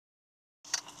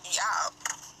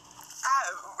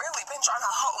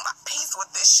honest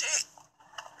with this shit.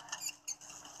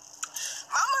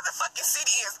 My motherfucking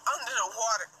city is under the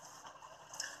water.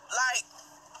 Like,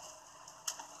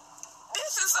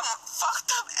 this is some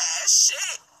fucked up ass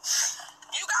shit.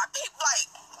 You got people like,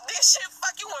 this shit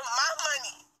fucking with my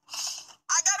money.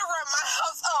 I gotta run my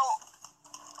household.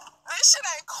 This shit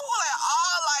ain't cool at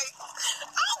all. Like,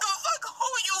 I don't give a fuck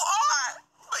who you are.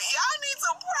 But y'all need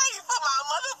to pray for my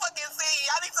motherfucking city.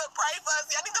 Y'all need to pray for us.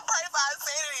 Y'all need to pray for our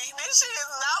sanity. This shit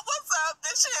is not what's up.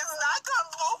 This shit is not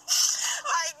comfortable.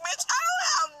 Like, bitch, I don't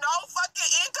have no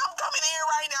fucking income coming in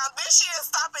right now. This shit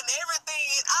is stopping everything.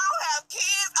 I don't have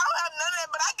kids. I don't have none of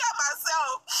that. But I got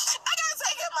myself. I gotta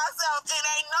take care of myself. And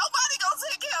ain't nobody gonna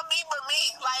take care of me but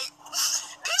me. Like,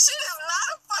 this shit is not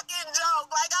a fucking joke.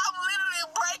 Like, I'm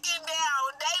literally breaking down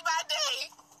day by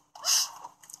day.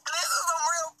 This is some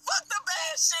real fucked up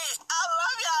ass shit. I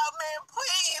love y'all, man.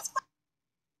 Please.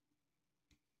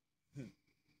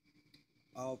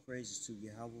 All praises to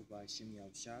Yahweh by Shem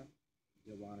Yahushua.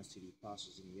 Give honors to the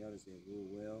apostles and the elders that rule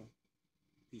well.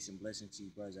 Peace and blessing to you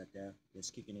brothers out there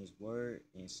that's kicking his word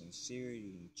and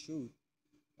sincerity and truth.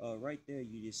 Right there,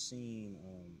 you just seen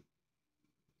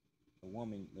a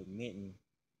woman lamenting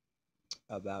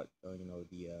about the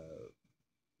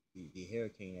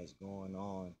hurricane that's going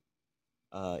on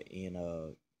in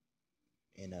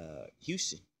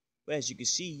Houston. But as you can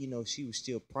see, she was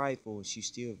still prideful and she's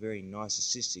still very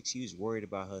narcissistic. She was worried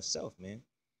about herself, man.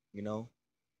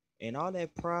 And all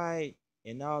that pride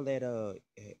and all that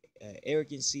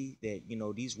arrogancy that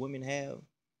these women have.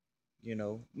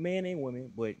 Men and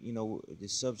women, but the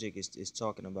subject is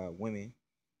talking about women.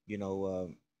 Oh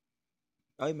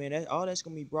man, that's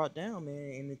gonna be brought down,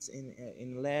 man, and it's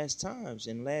in the last times,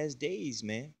 in the last days,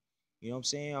 man. You know what I'm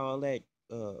saying? All that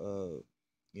I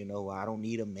don't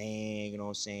need a man, you know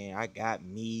what I'm saying? I got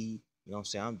me, you know what I'm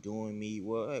saying? I'm doing me.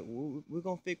 Well, we're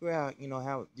gonna figure out,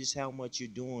 how much you're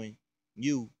doing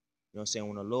you know what I'm saying,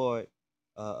 when the Lord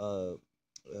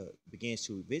begins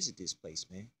to visit this place,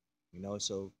 man.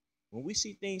 So when we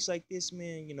see things like this,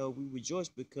 man, we rejoice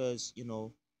because,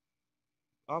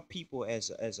 our people as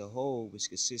a whole, which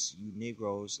consists of you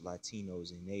Negroes,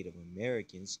 Latinos, and Native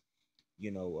Americans,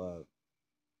 you know,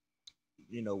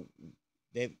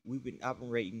 that we've been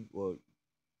operating, or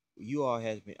you all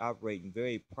has been operating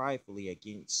very pridefully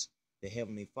against the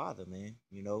Heavenly Father, man.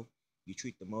 You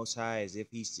treat the Most High as if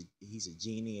he's a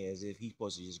genie, as if he's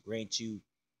supposed to just grant you,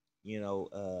 your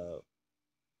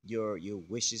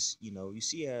wishes. You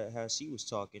see how she was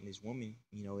talking. This woman,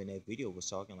 in that video was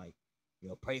talking like,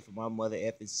 pray for my mother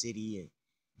effing city and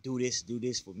do this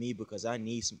for me because I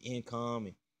need some income.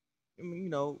 And I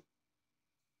mean, and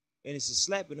it's a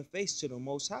slap in the face to the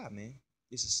Most High, man.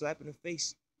 It's a slap in the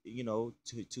face, to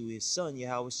his son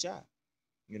Yahweh Shai.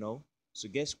 So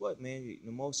guess what, man?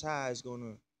 The Most High is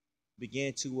gonna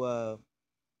begin to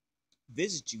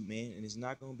visit you, man, and it's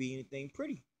not gonna be anything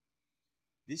pretty.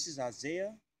 This is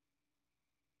Isaiah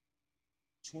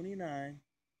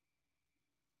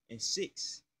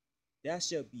 29:6. Thou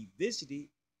shalt be visited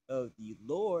of the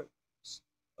Lord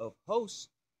of hosts,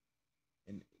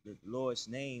 and the Lord's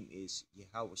name is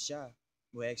Yahweh Shai.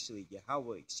 Well, actually,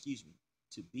 Yahweh, excuse me,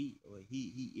 to be, or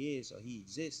he is, or he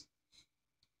exists,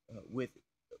 with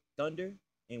thunder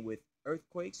and with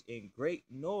earthquakes and great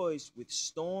noise, with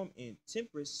storm and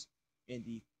tempest, in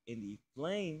the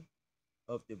flame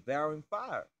of devouring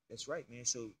fire. That's right, man.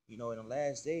 So in the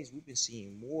last days, we've been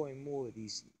seeing more and more of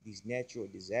these natural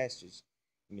disasters.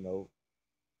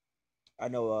 I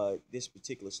know this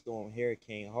particular storm,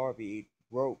 Hurricane Harvey, it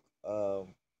broke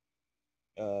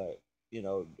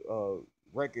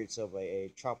records of a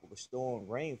tropical storm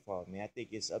rainfall, man. I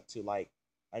think it's up to like,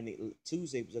 I think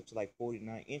Tuesday was up to like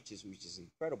 49 inches, which is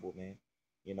incredible, man.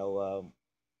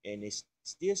 And it's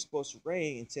still supposed to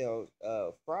rain until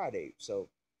Friday. So,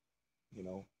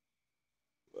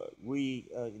 we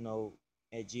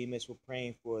at GMS, we're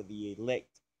praying for the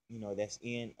elect, that's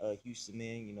in Houston,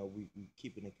 man. We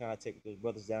keeping in contact with those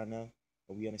brothers down there,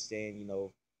 and we understand,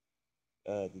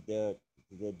 that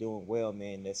they're doing well,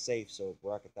 man. They're safe. So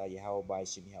Barakatah Yahweh by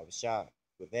Shemi Havashah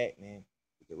for that, man.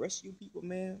 But the rest of you people,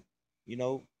 man, hey,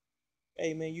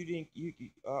 man,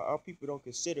 our people don't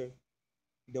consider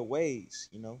the ways,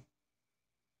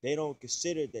 They don't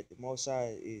consider that the Most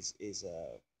High is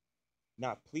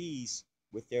not pleased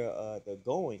with their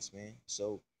goings, man.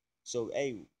 So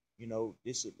hey,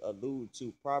 this allude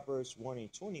to Proverbs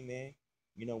 1:20, man.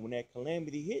 When that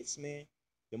calamity hits, man,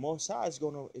 the Most High is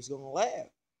gonna laugh.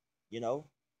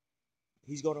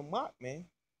 He's gonna mock, man.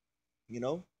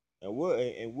 And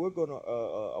we're gonna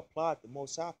applaud the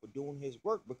Most High for doing His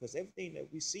work, because everything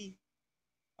that we see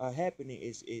happening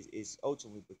is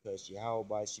ultimately because Yahweh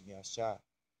by Shemi Ashah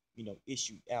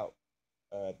issued out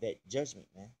that judgment,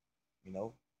 man. You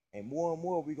know, and more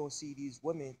we're gonna see these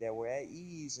women that were at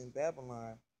ease in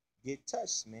Babylon get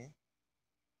touched, man.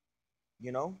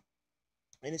 You know,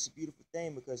 and it's a beautiful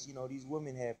thing because these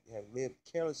women have lived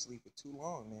carelessly for too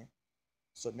long, man.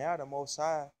 So now the Most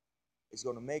High is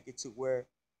gonna make it to where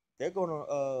they're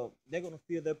gonna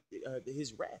feel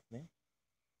his wrath, man,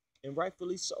 and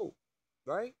rightfully so,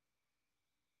 right?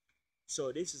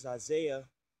 So this is Isaiah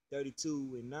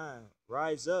 32:9.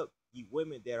 Rise up, ye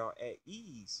women that are at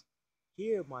ease.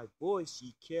 Hear my voice,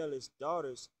 ye careless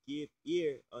daughters. Give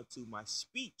ear unto my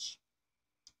speech.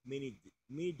 Many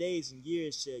days and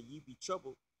years shall ye be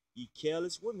troubled, ye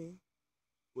careless women.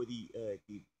 For the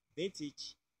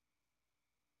vintage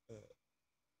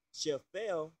shall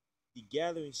fail, the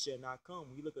gathering shall not come.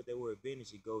 When you look at that word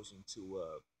vintage, it goes into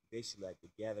basically like the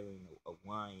gathering of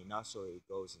wine, and also it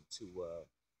goes into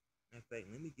in fact,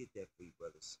 let me get that for you,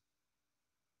 brothers,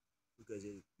 because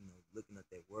looking at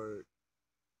that word,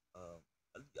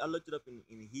 I looked it up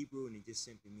in Hebrew, and it just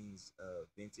simply means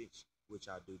vintage, which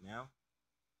I do now.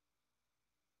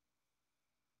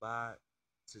 By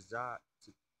Tazar,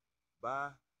 by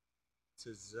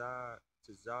Tazar,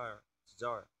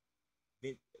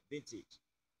 vintage.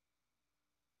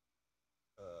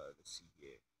 Let's see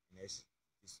here, and this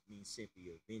means simply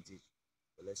a vintage.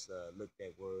 But let's look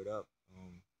that word up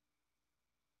in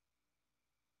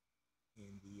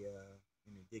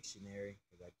the dictionary,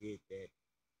 because I did that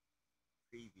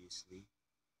previously.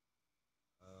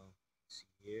 Let's see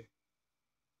here.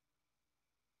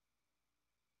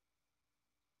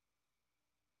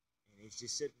 And it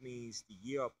just simply means the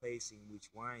year or place in which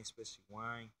wine, especially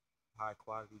wine high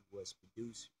quality, was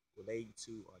produced, relating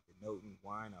to or denoting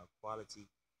wine of quality,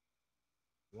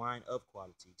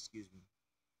 excuse me.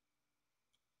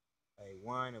 A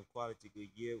wine of quality,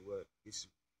 good year. Where this,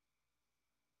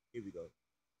 here we go.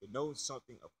 Denoting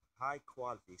something of high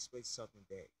quality, especially something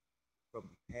that from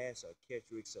the past are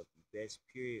characteristics of the best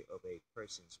period of a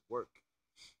person's work.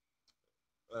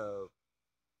 Uh,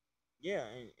 yeah,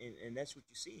 and that's what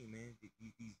you're seeing, man.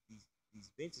 These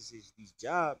businesses, these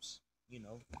jobs,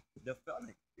 they're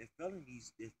felling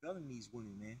these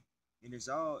women, man. And it's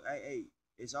all,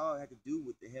 it's all had to do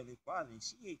with the Heavenly Father, and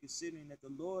she ain't considering that the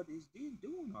Lord is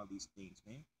doing all these things,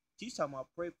 man. She's talking about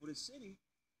pray for the city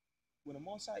when the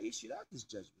Most High issued out this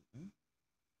judgment, man.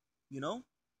 You know,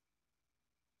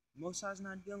 Most High's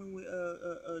not dealing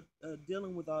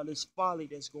with all this folly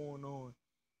that's going on.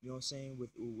 You know what I'm saying,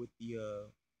 with the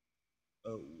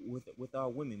with our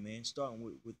women, man. Starting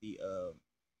with the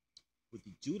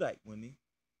Judite women,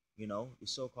 the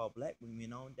so-called black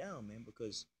women on down, man,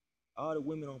 because all the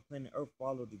women on planet Earth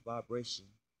follow the vibration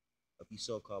of you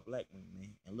so-called black women,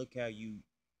 man. And look how you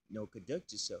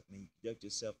conduct yourself, man. You conduct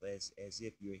yourself as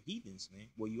if you're heathens, man.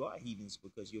 Well, you are heathens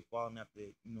because you're following after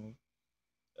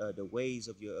the ways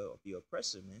of your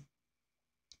oppressor, man.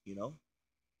 You know,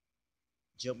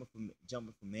 jumping from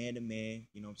man to man.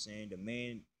 You know what I'm saying? The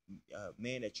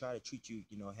man that try to treat you,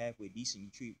 halfway decent,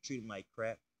 you treat him like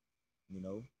crap. You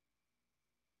know,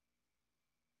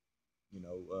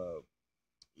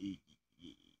 you,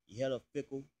 you hella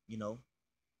fickle.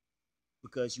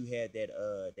 Because you had that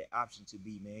option to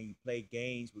be, man. You play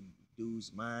games with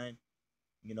dudes' mind.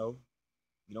 You know,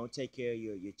 you don't take care of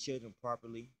your children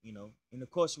properly. And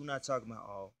of course we're not talking about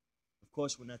all. Of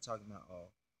course we're not talking about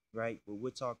all, right? But we're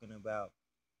talking about,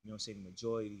 say the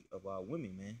majority of our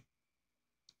women, man.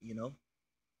 You know,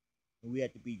 and we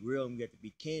have to be real and we have to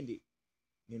be candid.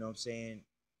 You know what I'm saying?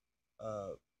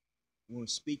 Uh, when we're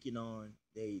speaking on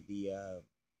the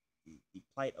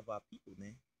plight of our people,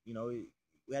 man.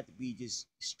 We have to be just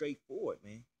straightforward,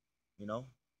 man. You know,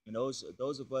 and those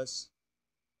of us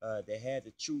that had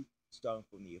the truth starting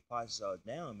from the apostles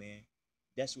down, man.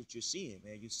 That's what you're seeing,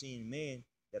 man. You're seeing men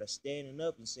that are standing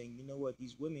up and saying, you know what,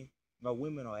 these women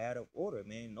are out of order,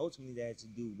 man. And ultimately, that has to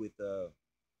do with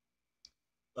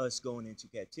us going into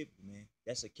captivity, man.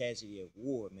 That's a casualty of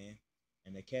war, man.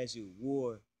 And the casualty of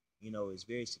war, is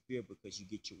very severe because you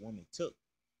get your woman took.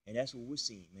 And that's what we're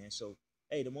seeing, man. So,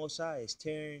 hey, the Most High is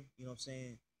tearing, what I'm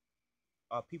saying,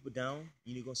 our people down.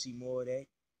 You're going to see more of that.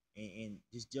 And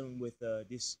just dealing with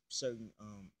this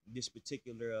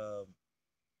particular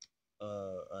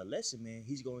lesson, man.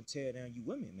 He's going to tear down you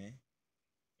women, man.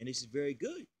 And this is very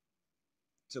good.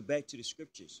 So back to the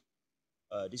scriptures.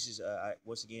 This is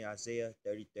once again Isaiah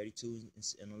 32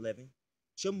 and 11.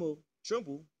 Tremble,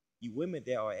 you women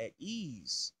that are at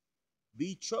ease.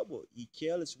 Be troubled, ye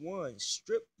careless ones.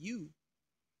 Strip you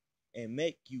and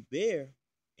make you bare,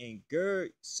 and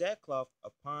gird sackcloth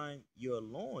upon your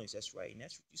loins. That's right, and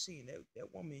that's what you're seeing.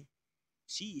 That woman,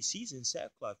 she's in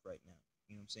sackcloth right now.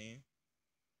 You know what I'm saying?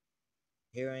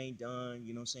 Hair ain't done,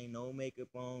 you know what I'm saying? No makeup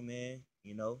on, man.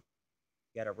 You know,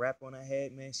 got a wrap on her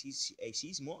head, man.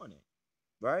 She's mourning,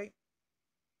 right?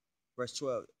 Verse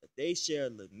 12. They shall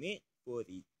lament for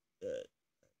the uh,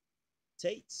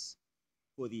 takes,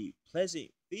 for the pleasant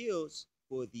fields,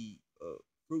 for the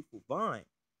fruitful vine.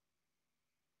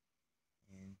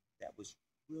 And that was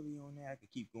really on that. I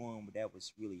could keep going, but that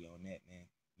was really on that, man.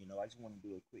 You know, I just want to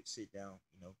do a quick sit down,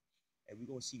 you know, and we're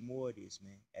gonna see more of this,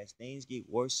 man. As things get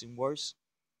worse and worse,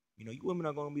 you know, you women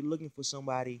are gonna be looking for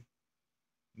somebody,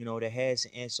 you know, that has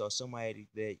an answer, or somebody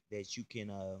that you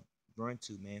can run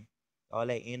to, man. All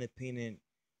that independent,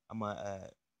 I'm a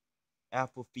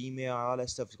alpha female, all that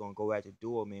stuff is gonna go out the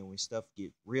door, man. When stuff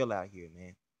get real out here,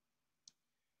 man,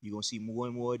 you're gonna see more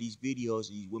and more of these videos of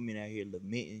these women out here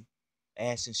lamenting,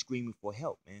 asking, screaming for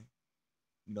help, man.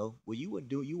 You know, well, you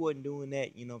wasn't doing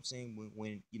that, you know what I'm saying,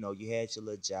 when you know you had your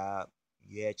little job,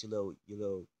 you had your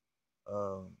little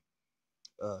um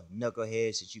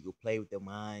knuckleheads that you could play with their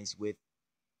minds with,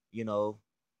 you know,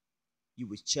 you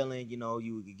was chilling, you know,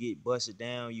 you could get busted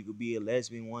down, you could be a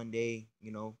lesbian one day,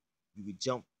 you know, you could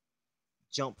jump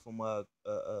from a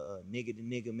nigga to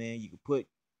nigga, man. You could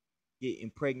get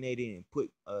impregnated and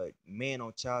put a man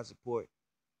on child support.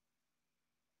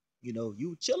 You know,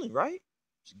 you chilling, right?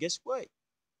 So guess what?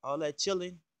 All that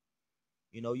chilling,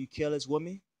 you know, you careless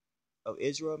woman of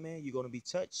Israel, man, you're gonna be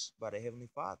touched by the Heavenly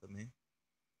Father, man.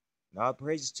 And all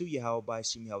praises to you, how by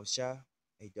Shimi Hawashai.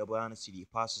 A double honor to the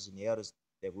apostles and the elders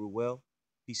that rule well.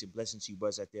 Peace and blessings to you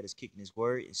brothers out there that's kicking his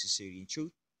word in sincerity and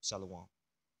truth. Shalom.